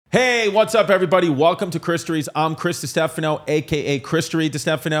Hey, what's up, everybody? Welcome to Christories. I'm Chris DiStefano, aka Christory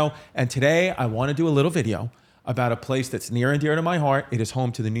DiStefano, and today I want to do a little video about a place that's near and dear to my heart. It is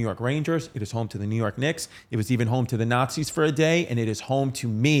home to the New York Rangers. It is home to the New York Knicks. It was even home to the Nazis for a day, and it is home to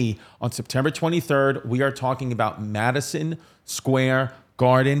me. On September 23rd, we are talking about Madison Square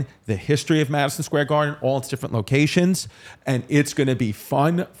Garden, the history of Madison Square Garden, all its different locations, and it's going to be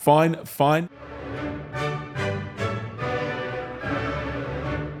fun, fun, fun.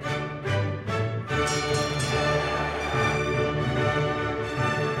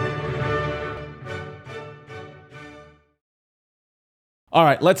 All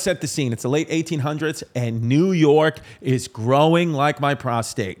right, let's set the scene. It's the late 1800s, and New York is growing like my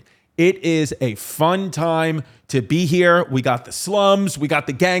prostate. It is a fun time to be here. We got the slums, we got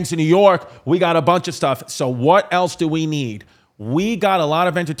the gangs in New York, we got a bunch of stuff. So what else do we need? We got a lot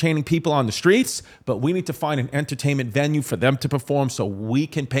of entertaining people on the streets, but we need to find an entertainment venue for them to perform so we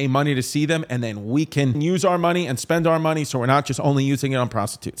can pay money to see them, and then we can use our money and spend our money so we're not just only using it on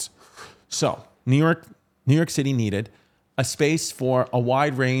prostitutes. So New York City needed a space for a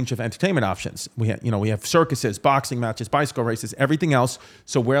wide range of entertainment options. We have circuses, boxing matches, bicycle races, everything else.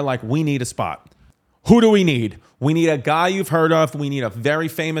 So we're like, we need a spot. Who do we need? We need a guy you've heard of. We need a very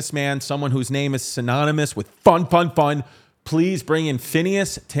famous man, someone whose name is synonymous with fun, fun, fun. Please bring in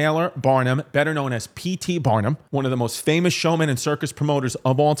Phineas Taylor Barnum, better known as P.T. Barnum, one of the most famous showmen and circus promoters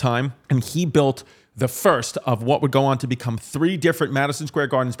of all time. And he built the first of what would go on to become three different Madison Square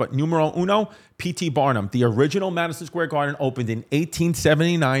Gardens, but numero uno, P.T. Barnum. The original Madison Square Garden opened in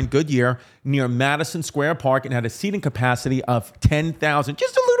 1879, good year, near Madison Square Park, and had a seating capacity of 10,000.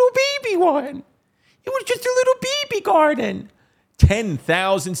 Just a little baby one. It was just a little baby garden.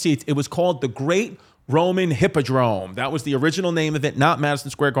 10,000 seats. It was called the Great Roman Hippodrome. That was the original name of it, not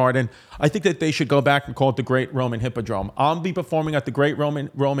Madison Square Garden. I think that they should go back and call it the Great Roman Hippodrome. I'll be performing at the Great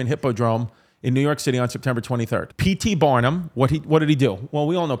Roman Hippodrome in New York City on September 23rd. P.T. Barnum, what did he do? Well,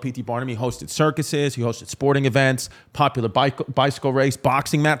 we all know P.T. Barnum. He hosted circuses, he hosted sporting events, popular bicycle race,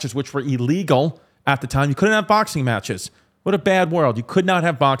 boxing matches, which were illegal at the time. You couldn't have boxing matches. What a bad world. You could not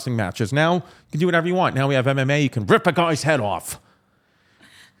have boxing matches. Now, you can do whatever you want. Now we have MMA. You can rip a guy's head off.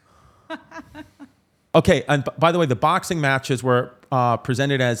 Okay, and by the way, the boxing matches were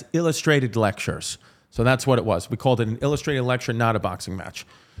presented as illustrated lectures. So that's what it was. We called it an illustrated lecture, not a boxing match.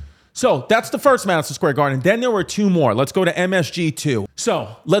 So that's the first Madison Square Garden. Then there were two more. Let's go to MSG 2.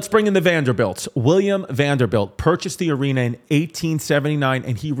 So let's bring in the Vanderbilts. William Vanderbilt purchased the arena in 1879,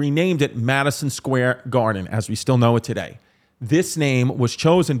 and he renamed it Madison Square Garden, as we still know it today. This name was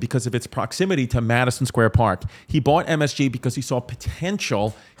chosen because of its proximity to Madison Square Park. He bought MSG because he saw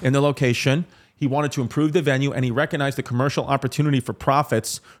potential in the location. He wanted to improve the venue, and he recognized the commercial opportunity for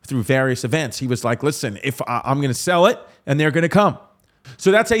profits through various events. He was like, listen, if I'm going to sell it, and they're going to come.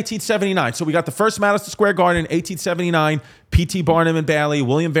 So that's 1879. So we got the first Madison Square Garden in 1879. P.T. Barnum and Bailey,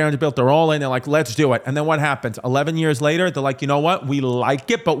 William Vanderbilt, they're all in. They're like, let's do it. And then what happens? 11 years later, they're like, you know what? We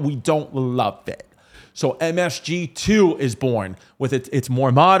like it, but we don't love it. So MSG 2 is born. With it's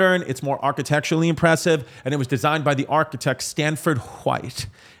more modern, it's more architecturally impressive, and it was designed by the architect Stanford White.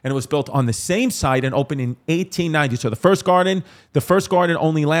 And it was built on the same site and opened in 1890. So the first garden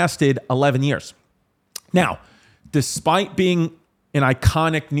only lasted 11 years. Now, despite being an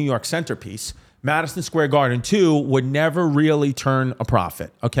iconic New York centerpiece, Madison Square Garden 2 would never really turn a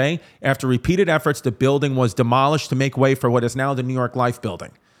profit, okay? After repeated efforts, the building was demolished to make way for what is now the New York Life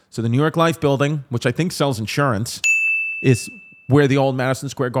Building. So the New York Life Building, which I think sells insurance, is where the old Madison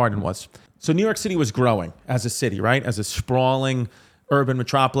Square Garden was. So New York City was growing as a city, right? As a sprawling urban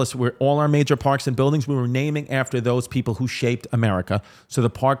metropolis where all our major parks and buildings, we were naming after those people who shaped America. So the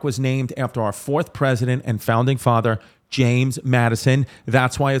park was named after our fourth president and founding father, James Madison.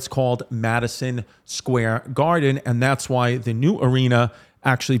 That's why it's called Madison Square Garden, and that's why the new arena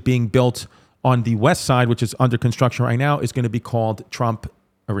actually being built on the west side, which is under construction right now, is going to be called Trump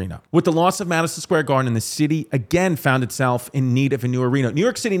Arena. With the loss of Madison Square Garden, the city again found itself in need of a new arena. New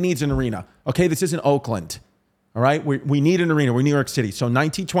York City needs an arena. Okay, this isn't Oakland. All right, we need an arena. We're New York City. So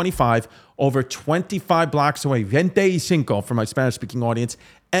 1925, over 25 blocks away, 25 for my Spanish-speaking audience,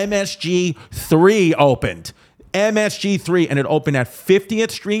 MSG 3 opened. MSG 3, and it opened at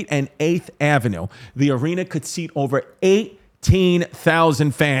 50th Street and 8th Avenue. The arena could seat over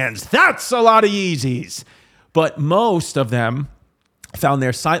 18,000 fans. That's a lot of Yeezys. But most of them found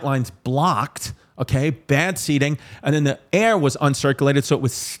their sightlines blocked, okay, bad seating, and then the air was uncirculated, so it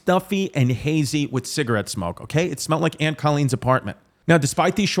was stuffy and hazy with cigarette smoke, okay? It smelled like Aunt Colleen's apartment. Now,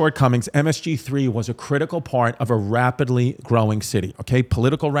 despite these shortcomings, MSG3 was a critical part of a rapidly growing city. Okay,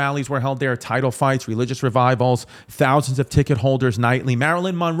 political rallies were held there, title fights, religious revivals, thousands of ticket holders nightly.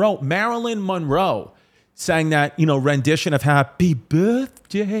 Marilyn Monroe sang that, rendition of Happy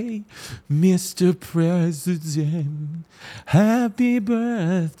Birthday, Mr. President. Happy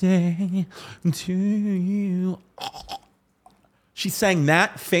birthday to you. She sang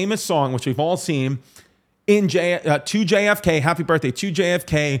that famous song, which we've all seen, to JFK, Happy Birthday to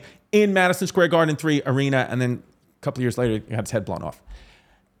JFK in Madison Square Garden 3 Arena. And then a couple of years later, he had his head blown off.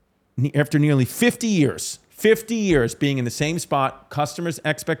 After nearly 50 years being in the same spot, customers'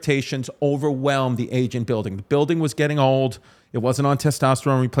 expectations overwhelmed the aging building. The building was getting old. It wasn't on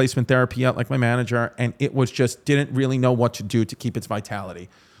testosterone replacement therapy yet, like my manager, and it was just didn't really know what to do to keep its vitality.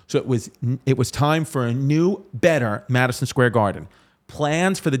 So it was time for a new, better Madison Square Garden.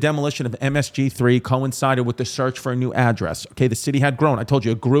 Plans for the demolition of MSG3 coincided with the search for a new address. Okay, the city had grown. I told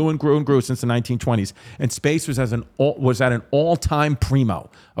you, it grew and grew and grew since the 1920s, and space was at an all-time primo.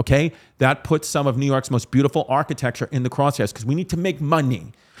 Okay, that puts some of New York's most beautiful architecture in the crosshairs because we need to make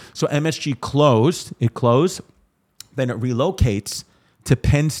money. So MSG closed. It closed. Then it relocates to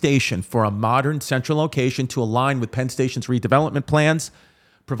Penn Station for a modern central location to align with Penn Station's redevelopment plans,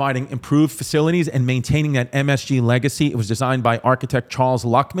 providing improved facilities and maintaining that MSG legacy. It was designed by architect Charles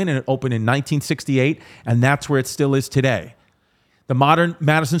Luckman, and it opened in 1968, and that's where it still is today. The modern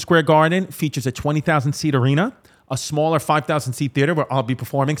Madison Square Garden features a 20,000-seat arena, a smaller 5,000-seat theater where I'll be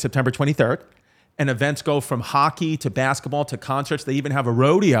performing September 23rd, and events go from hockey to basketball to concerts. They even have a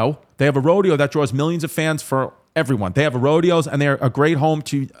rodeo. They have a rodeo that draws millions of fans for everyone. They have rodeos, and they're a great home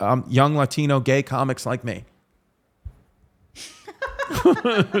to young Latino gay comics like me.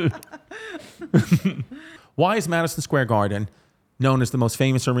 Why is Madison Square Garden known as the most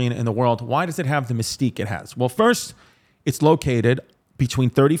famous arena in the world? Why does it have the mystique it has? Well, first, it's located between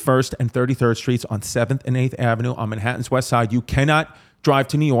 31st and 33rd Streets on 7th and 8th Avenue on Manhattan's West Side. You cannot drive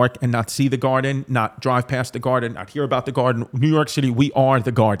to New York and not see the Garden, not drive past the Garden, not hear about the Garden. New York City, we are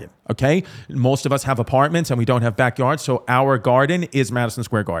the Garden, okay? Most of us have apartments and we don't have backyards, so our Garden is Madison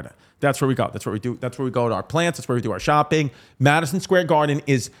Square Garden. That's where we go. That's where we do. That's where we go to our plants. That's where we do our shopping. Madison Square Garden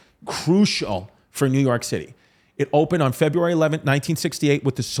is crucial for New York City. It opened on February 11th, 1968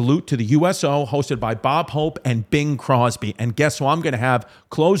 with the Salute to the USO hosted by Bob Hope and Bing Crosby. And guess who I'm going to have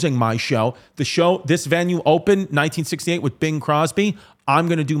closing my show? This venue opened 1968 with Bing Crosby. I'm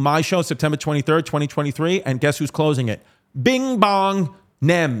going to do my show September 23rd, 2023. And guess who's closing it? Bing Bong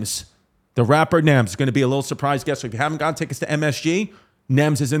Nems. The rapper Nems is going to be a little surprise guest. So if you haven't gotten tickets to MSG,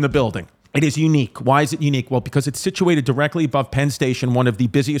 Nems is in the building. It is unique. Why is it unique? Well, because it's situated directly above Penn Station, one of the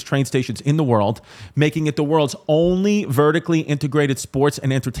busiest train stations in the world, making it the world's only vertically integrated sports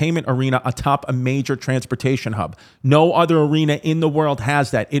and entertainment arena atop a major transportation hub. No other arena in the world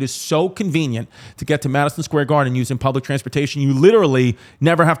has that. It is so convenient to get to Madison Square Garden using public transportation. You literally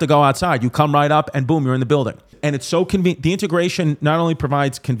never have to go outside. You come right up and boom, you're in the building. And it's so convenient. The integration not only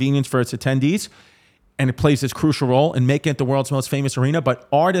provides convenience for its attendees, and it plays this crucial role in making it the world's most famous arena. But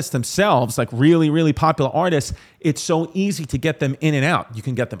artists themselves, like really, really popular artists, it's so easy to get them in and out. You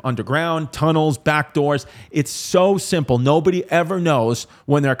can get them underground, tunnels, back doors. It's so simple. Nobody ever knows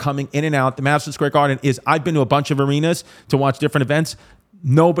when they're coming in and out. The Madison Square Garden I've been to a bunch of arenas to watch different events.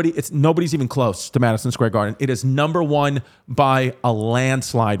 Nobody's even close to Madison Square Garden. It is number one by a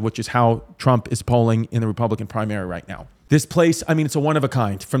landslide, which is how Trump is polling in the Republican primary right now. This place, it's a one of a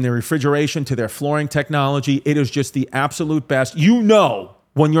kind. From their refrigeration to their flooring technology, it is just the absolute best.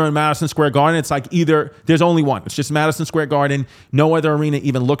 When you're in Madison Square Garden, it's like there's only one. It's just Madison Square Garden. No other arena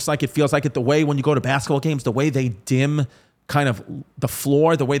even looks like it, feels like it. The way when you go to basketball games, the way they dim kind of the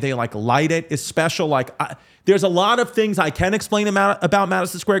floor, the way they light it is special. There's a lot of things I can explain about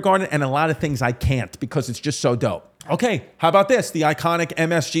Madison Square Garden and a lot of things I can't because it's just so dope. Okay, how about this? The iconic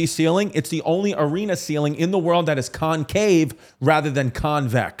MSG ceiling. It's the only arena ceiling in the world that is concave rather than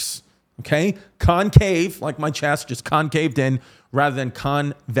convex. Okay? Concave, like my chest, just concaved in rather than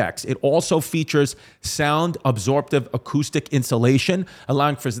convex. It also features sound absorptive acoustic insulation,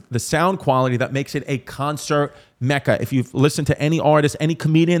 allowing for the sound quality that makes it a concert mecca. If you've listened to any artist, any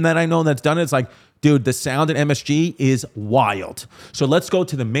comedian that I know that's done it, it's like, dude, the sound at MSG is wild. So let's go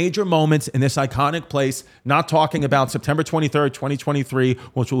to the major moments in this iconic place, not talking about September 23rd, 2023,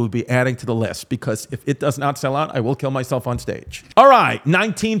 which we'll be adding to the list, because if it does not sell out, I will kill myself on stage. All right,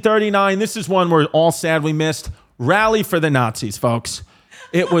 1939. This is one we're all sad we missed. Rally for the Nazis, folks.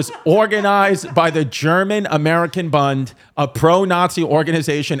 It was organized by the German-American Bund, a pro-Nazi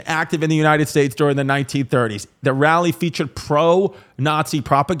organization active in the United States during the 1930s. The rally featured pro-Nazi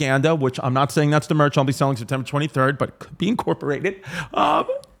propaganda, which I'm not saying that's the merch I'll be selling September 23rd, but it could be incorporated,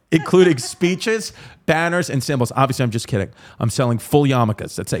 including speeches, banners, and symbols. Obviously, I'm just kidding. I'm selling full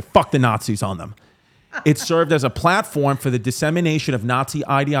yarmulkes that say, fuck the Nazis on them. It served as a platform for the dissemination of Nazi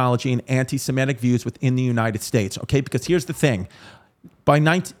ideology and anti-Semitic views within the United States. Okay, because here's the thing. By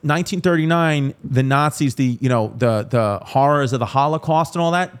 1939, the Nazis, the horrors of the Holocaust and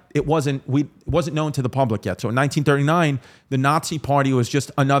all that, it wasn't known to the public yet. So in 1939, the Nazi Party was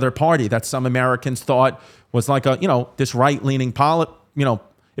just another party that some Americans thought was like this right-leaning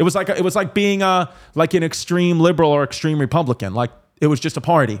it was like being like an extreme liberal or extreme Republican. Like it was just a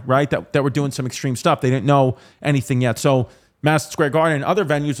party, right? That were doing some extreme stuff. They didn't know anything yet. So Madison Square Garden and other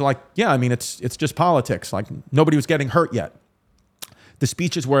venues were like, yeah, I mean, it's just politics. Like nobody was getting hurt yet. The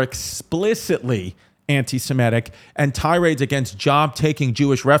speeches were explicitly anti-Semitic, and tirades against job-taking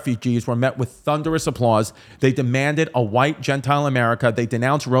Jewish refugees were met with thunderous applause. They demanded a white Gentile America. They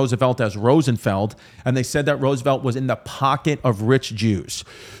denounced Roosevelt as Rosenfeld, and they said that Roosevelt was in the pocket of rich Jews.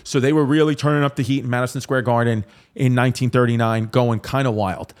 So they were really turning up the heat in Madison Square Garden in 1939, going kind of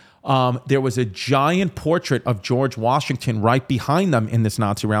wild. There was a giant portrait of George Washington right behind them in this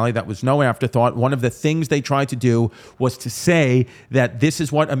Nazi rally. That was no afterthought. One of the things they tried to do was to say that this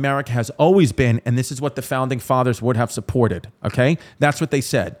is what America has always been, and this is what the founding fathers would have supported. Okay? That's what they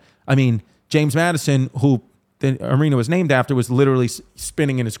said. I mean, James Madison, who the arena was named after, was literally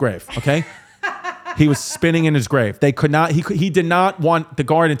spinning in his grave. Okay? He was spinning in his grave. They could not. He did not want the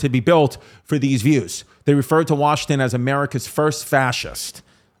garden to be built for these views. They referred to Washington as America's first fascist.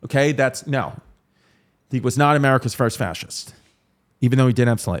 Okay, no. He was not America's first fascist, even though he did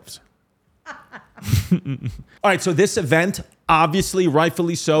have slaves. All right, so this event, obviously,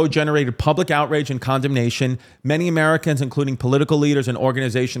 rightfully so, generated public outrage and condemnation. Many Americans, including political leaders and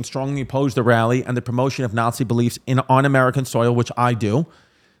organizations, strongly opposed the rally and the promotion of Nazi beliefs on American soil, which I do.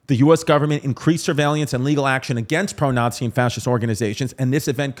 The U.S. government increased surveillance and legal action against pro-Nazi and fascist organizations, and this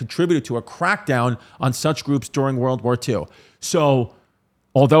event contributed to a crackdown on such groups during World War II. So,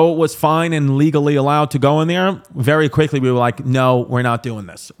 although it was fine and legally allowed to go in there, very quickly we were like, no, we're not doing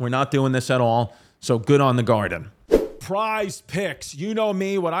this. We're not doing this at all. So good on the garden. Prize picks. You know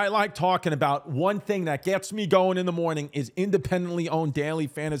me, what I like talking about. One thing that gets me going in the morning is independently owned daily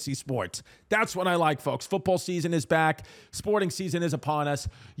fantasy sports. That's what I like, folks. Football season is back. Sporting season is upon us.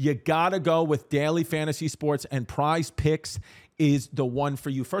 You got to go with daily fantasy sports, and Prize Picks is the one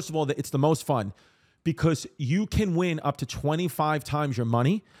for you. First of all, it's the most fun, because you can win up to 25 times your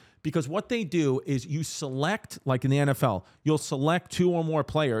money. Because what they do is you select, like in the NFL, you'll select 2 or more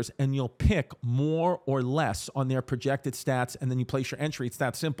players and you'll pick more or less on their projected stats, and then you place your entry. It's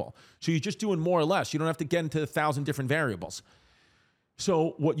that simple. So you're just doing more or less. You don't have to get into 1,000 different variables.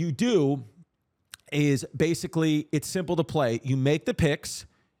 So what you do is basically, it's simple to play. You make the picks,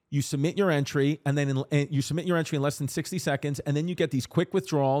 you submit your entry, and then you submit your entry in less than 60 seconds, and then you get these quick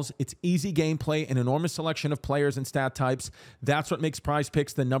withdrawals. It's easy gameplay, an enormous selection of players and stat types. That's what makes Prize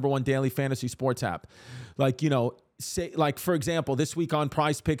Picks the #1 daily fantasy sports app. Like, for example, this week on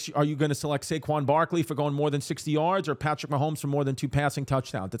Prize Picks, are you going to select Saquon Barkley for going more than 60 yards or Patrick Mahomes for more than 2 passing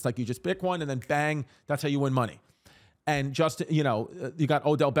touchdowns? It's like you just pick one, and then bang, that's how you win money. And just, you got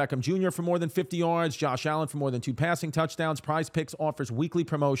Odell Beckham Jr. for more than 50 yards, Josh Allen for more than 2 passing touchdowns. Prize Picks offers weekly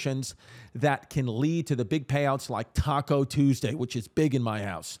promotions that can lead to the big payouts like Taco Tuesday, which is big in my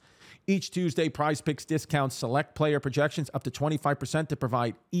house. Each Tuesday, Prize Picks discounts select player projections up to 25% to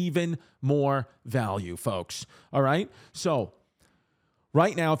provide even more value, folks. All right? So,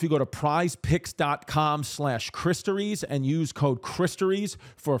 right now, if you go to prizepicks.com/Christories and use code Christories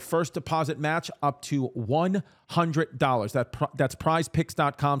for a first deposit match up to $100. That's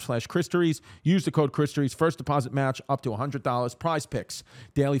prizepicks.com/Christories. Use the code Christories. First deposit match up to $100. Prize Picks.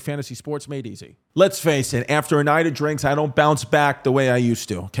 Daily fantasy sports made easy. Let's face it, after a night of drinks, I don't bounce back the way I used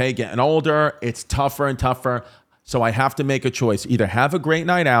to. Okay, getting older, it's tougher and tougher. So I have to make a choice. Either have a great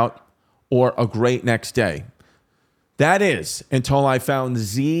night out or a great next day. That is until I found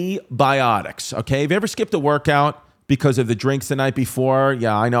Z Biotics. Okay, have you ever skipped a workout because of the drinks the night before?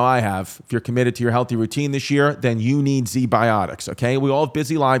 Yeah, I know I have. If you're committed to your healthy routine this year, then you need Z Biotics. Okay, we all have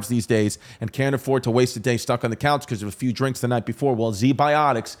busy lives these days and can't afford to waste a day stuck on the couch because of a few drinks the night before. Well, Z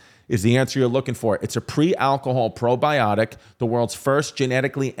Biotics is the answer you're looking for. It's a pre-alcohol probiotic, the world's first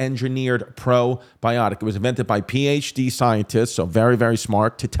genetically engineered probiotic. It was invented by PhD scientists, so very, very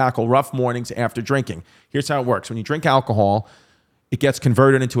smart, to tackle rough mornings after drinking. Here's how it works. When you drink alcohol, it gets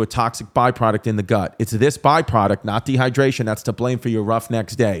converted into a toxic byproduct in the gut. It's this byproduct, not dehydration, that's to blame for your rough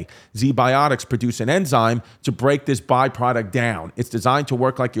next day. Z-Biotics produce an enzyme to break this byproduct down. It's designed to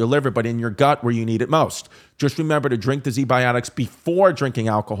work like your liver, but in your gut where you need it most. Just remember to drink the Z-Biotics before drinking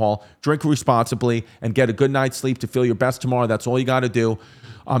alcohol, drink responsibly, and get a good night's sleep to feel your best tomorrow. That's all you got to do.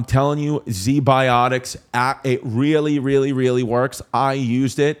 I'm telling you, Z-Biotics, it really, really, really works. I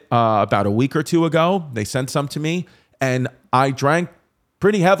used it about a week or two ago. They sent some to me, and I drank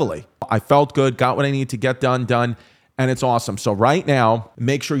pretty heavily. I felt good, got what I needed to get done, and it's awesome. So right now,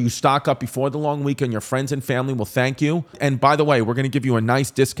 make sure you stock up before the long weekend. Your friends and family will thank you. And by the way, we're going to give you a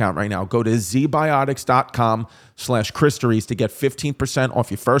nice discount right now. Go to zbiotics.com/Christories to get 15% off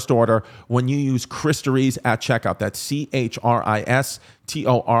your first order when you use Christories at checkout. That's CHRISTORIES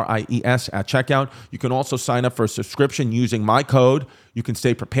at checkout. You can also sign up for a subscription using my code. You can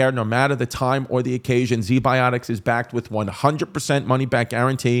stay prepared no matter the time or the occasion. Z-Biotics is backed with 100% money-back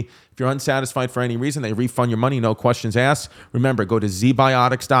guarantee. If you're unsatisfied for any reason, they refund your money, no questions asked. Remember, go to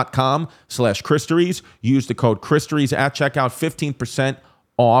zbiotics.com/Christories. Use the code Christories at checkout, 15%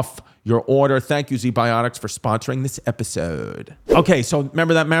 off your order. Thank you, Z-Biotics, for sponsoring this episode. Okay, so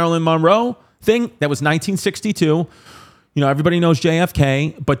remember that Marilyn Monroe thing? That was 1962. You know, everybody knows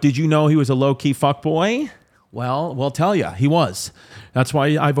JFK, but did you know he was a low-key fuckboy? Well, we'll tell you, he was. That's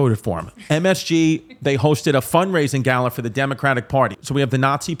why I voted for him. MSG, they hosted a fundraising gala for the Democratic Party. So we have the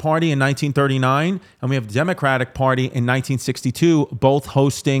Nazi Party in 1939, and we have the Democratic Party in 1962, both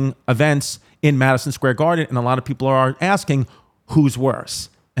hosting events in Madison Square Garden. And a lot of people are asking, who's worse?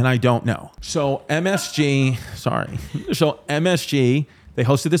 And I don't know. So MSG, they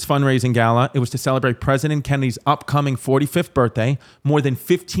hosted this fundraising gala. It was to celebrate President Kennedy's upcoming 45th birthday. More than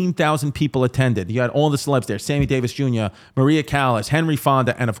 15,000 people attended. You had all the celebs there. Sammy Davis Jr., Maria Callas, Henry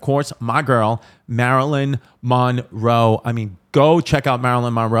Fonda, and of course, my girl, Marilyn Monroe. I mean, go check out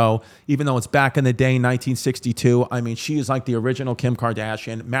Marilyn Monroe. Even though it's back in the day, 1962. I mean, she is like the original Kim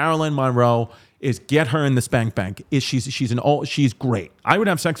Kardashian. Marilyn Monroe is, get her in the spank bank. She's great. I would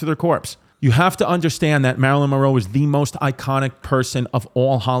have sex with her corpse. You have to understand that Marilyn Monroe was the most iconic person of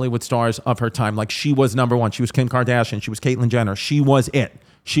all Hollywood stars of her time. Like, she was number one. She was Kim Kardashian. She was Caitlyn Jenner. She was it.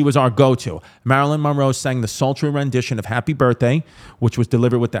 She was our go-to. Marilyn Monroe sang the sultry rendition of Happy Birthday, which was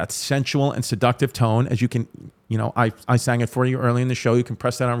delivered with that sensual and seductive tone. As you can, you know, I sang it for you early in the show. You can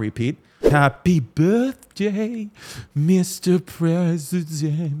press that on repeat. Happy birthday, Mr.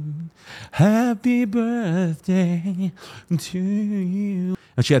 President. Happy birthday to you.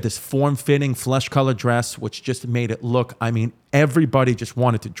 And she had this form-fitting, flesh-colored dress, which just made it look, I mean, everybody just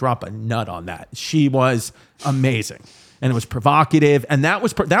wanted to drop a nut on that. She was amazing. And it was provocative. And that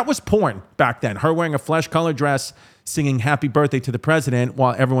was porn back then. Her wearing a flesh-colored dress, singing Happy Birthday to the President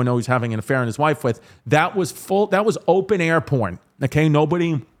while everyone knows he's having an affair on his wife with. That was open-air porn. Okay,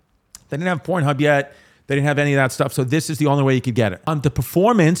 they didn't have Pornhub yet. They didn't have any of that stuff. So this is the only way you could get it. The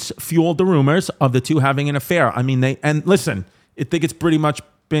performance fueled the rumors of the two having an affair. I mean, listen, I think it's pretty much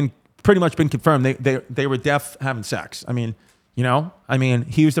been confirmed. They were having sex. I mean, you know,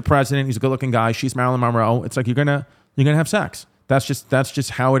 he was the president. He's a good-looking guy. She's Marilyn Monroe. It's like you're gonna have sex. That's just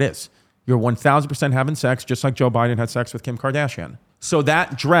how it is. You're 1,000% having sex, just like Joe Biden had sex with Kim Kardashian. So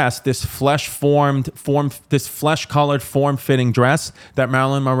that dress, this flesh-colored, form-fitting dress that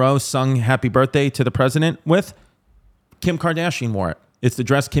Marilyn Monroe sung Happy Birthday to the president with, Kim Kardashian wore it. It's the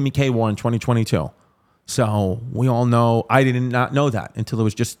dress Kimmy K wore in 2022. So we all know, I did not know that until it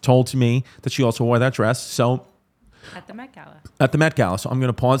was just told to me that she also wore that dress. So at the Met Gala. At the Met Gala. So I'm going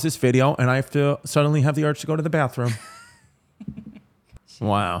to pause this video and I have to suddenly have the urge to go to the bathroom.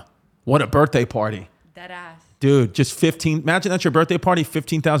 Wow. What a birthday party. Dead ass. Dude, just 15. Imagine that's your birthday party,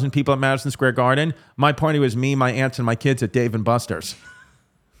 15,000 people at Madison Square Garden. My party was me, my aunts, and my kids at Dave & Buster's.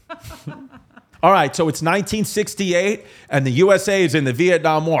 All right, so it's 1968, and the USA is in the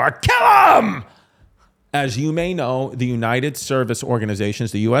Vietnam War. Kill them! As you may know, the United Service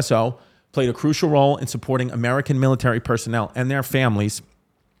Organizations, the USO, played a crucial role in supporting American military personnel and their families.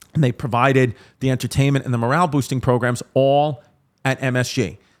 And they provided the entertainment and the morale-boosting programs all at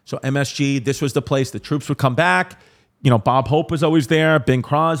MSG. So MSG, this was the place the troops would come back. You know, Bob Hope was always there, Bing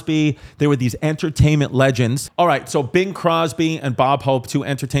Crosby. They were these entertainment legends. All right, so Bing Crosby and Bob Hope, two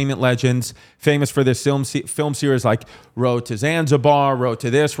entertainment legends, famous for their film series like Road to Zanzibar, Road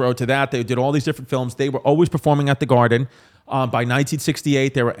to this, Road to that. They did all these different films. They were always performing at the Garden. By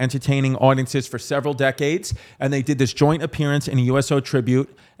 1968, they were entertaining audiences for several decades, and they did this joint appearance in a USO tribute,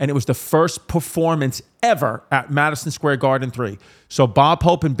 and it was the first performance ever at Madison Square Garden 3. So Bob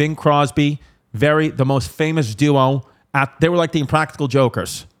Hope and Bing Crosby, the most famous duo. They were like the Impractical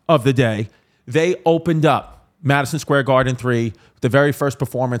Jokers of the day. They opened up Madison Square Garden 3, the very first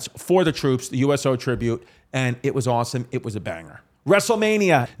performance for the troops, the USO tribute, and it was awesome. It was a banger.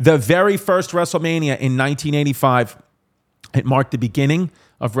 WrestleMania, the very first WrestleMania in 1985. It marked the beginning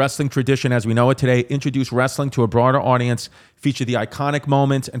of wrestling tradition as we know it today, introduced wrestling to a broader audience, featured the iconic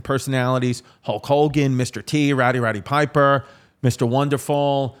moments and personalities, Hulk Hogan, Mr. T, Rowdy Piper, Mr.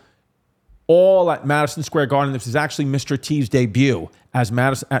 Wonderful, all at Madison Square Garden. This is actually Mr. T's debut at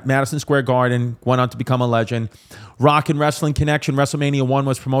Madison Square Garden, went on to become a legend. Rock and Wrestling Connection, WrestleMania 1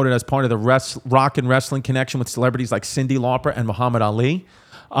 was promoted as part of the Rock and Wrestling Connection with celebrities like Cyndi Lauper and Muhammad Ali.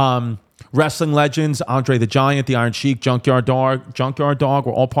 Wrestling legends, Andre the Giant, the Iron Sheik, Junkyard Dog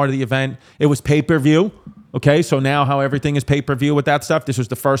were all part of the event. It was pay-per-view. Okay, so now how everything is pay-per-view with that stuff. This was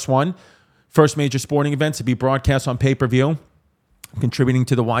the first one. First major sporting event to be broadcast on pay-per-view, contributing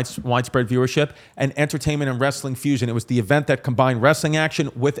to the widespread viewership. And entertainment and wrestling fusion. It was the event that combined wrestling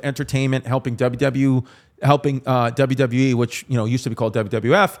action with entertainment, helping WWE, which used to be called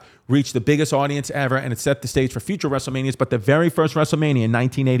WWF, reach the biggest audience ever, and it set the stage for future WrestleManias. But the very first WrestleMania in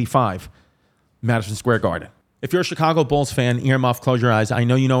 1985, Madison Square Garden. If you're a Chicago Bulls fan, earmuff, close your eyes. I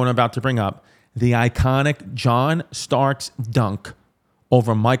know you know what I'm about to bring up. The iconic John Starks dunk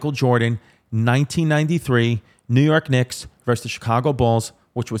over Michael Jordan, 1993, New York Knicks versus the Chicago Bulls,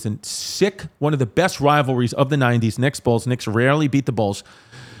 which was one of the best rivalries of the 90s. Knicks-Bulls. Knicks rarely beat the Bulls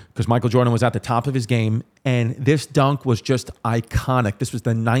because Michael Jordan was at the top of his game. And this dunk was just iconic. This was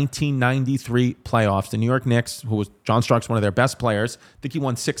the 1993 playoffs. The New York Knicks, who was John Starks, one of their best players. I think he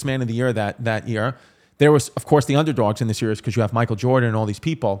won Sixth Man of the Year that year. There was, of course, the underdogs in the series because you have Michael Jordan and all these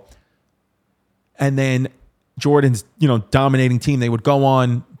people. And then Jordan's, dominating team, they would go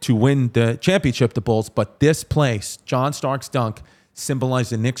on to win the championship, the Bulls. But this place, John Starks' dunk,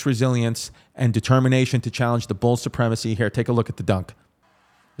 symbolized the Knicks' resilience and determination to challenge the Bulls' supremacy. Here, take a look at the dunk.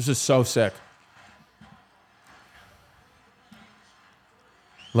 This is so sick.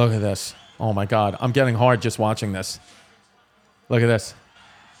 Look at this. Oh, my God. I'm getting hard just watching this. Look at this.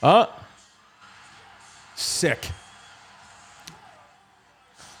 Sick.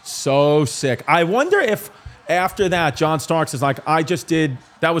 So sick. I wonder if after that, John Starks is like,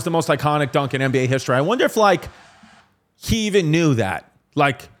 that was the most iconic dunk in NBA history. I wonder if he even knew that.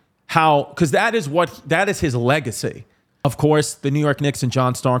 Because that is his legacy. Of course, the New York Knicks and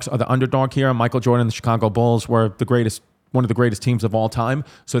John Starks are the underdog here. Michael Jordan and the Chicago Bulls were one of the greatest teams of all time.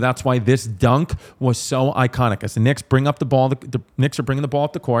 So that's why this dunk was so iconic. As the Knicks bring up the ball, the Knicks are bringing the ball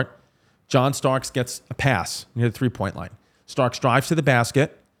up the court. John Starks gets a pass near the three-point line. Starks drives to the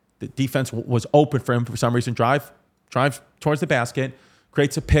basket. The defense was open for him for some reason. Drive towards the basket.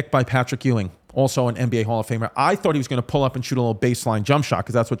 Creates a pick by Patrick Ewing, also an NBA Hall of Famer. I thought he was going to pull up and shoot a little baseline jump shot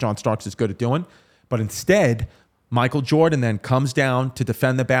because that's what John Starks is good at doing. But instead, Michael Jordan then comes down to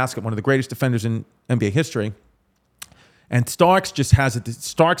defend the basket, one of the greatest defenders in NBA history. And Starks just has it.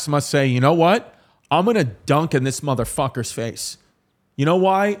 Starks must say, you know what? I'm going to dunk in this motherfucker's face. You know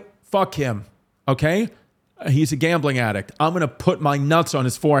why? Fuck him. Okay? He's a gambling addict. I'm going to put my nuts on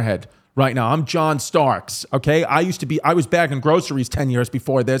his forehead right now. I'm John Starks. Okay? I was bagging groceries 10 years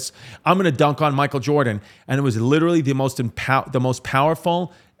before this. I'm going to dunk on Michael Jordan. And it was literally the most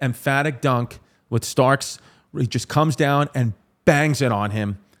powerful, emphatic dunk with Starks. He just comes down and bangs it on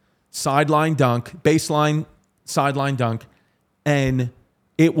him. Sideline dunk, baseline, sideline dunk. And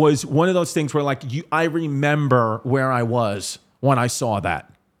it was one of those things where I remember where I was when I saw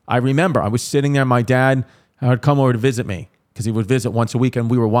that. I remember I was sitting there. My dad would come over to visit me because he would visit once a week and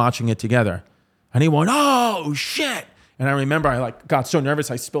we were watching it together. And he went, oh, shit. And I remember I got so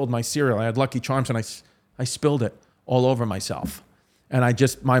nervous I spilled my cereal. I had Lucky Charms and I spilled it all over myself. And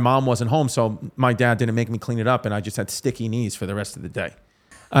my mom wasn't home, so my dad didn't make me clean it up, and I just had sticky knees for the rest of the day.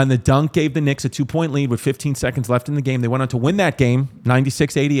 And the dunk gave the Knicks a 2-point lead with 15 seconds left in the game. They went on to win that game,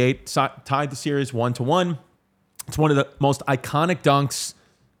 96-88, tied the series 1-1. It's one of the most iconic dunks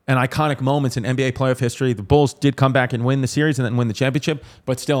and iconic moments in NBA playoff history. The Bulls did come back and win the series and then win the championship,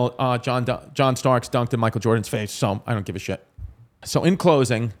 but still, John Starks dunked in Michael Jordan's face, so I don't give a shit. So in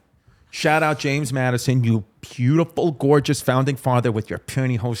closing, shout out James Madison, you beautiful, gorgeous founding father with your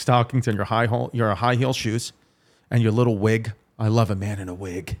pantyhose stockings and your high heel shoes and your little wig. I love a man in a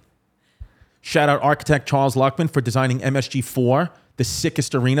wig. Shout out architect Charles Luckman for designing MSG4, the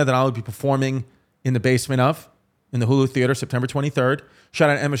sickest arena that I will be performing in the basement of in the Hulu Theater September 23rd. Shout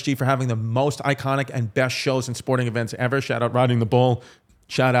out MSG for having the most iconic and best shows and sporting events ever. Shout out Riding the Bull.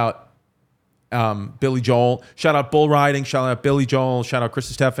 Shout out Billy Joel. Shout out Bull Riding. Shout out Billy Joel. Shout out Chris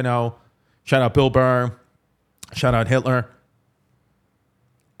Stefano. Shout out Bill Burr. Shout out Hitler.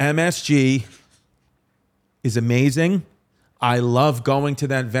 MSG is amazing. I love going to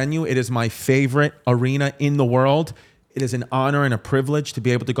that venue. It is my favorite arena in the world. It is an honor and a privilege to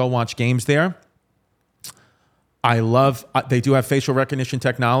be able to go watch games there. They do have facial recognition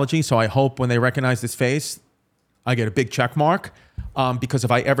technology, so I hope when they recognize this face, I get a big check mark. Because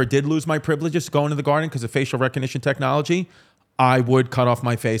if I ever did lose my privileges going to the Garden because of facial recognition technology, I would cut off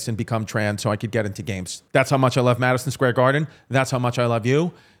my face and become trans so I could get into games. That's how much I love Madison Square Garden. That's how much I love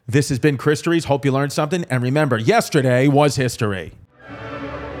you. This has been Christories. Hope you learned something. And remember, yesterday was history.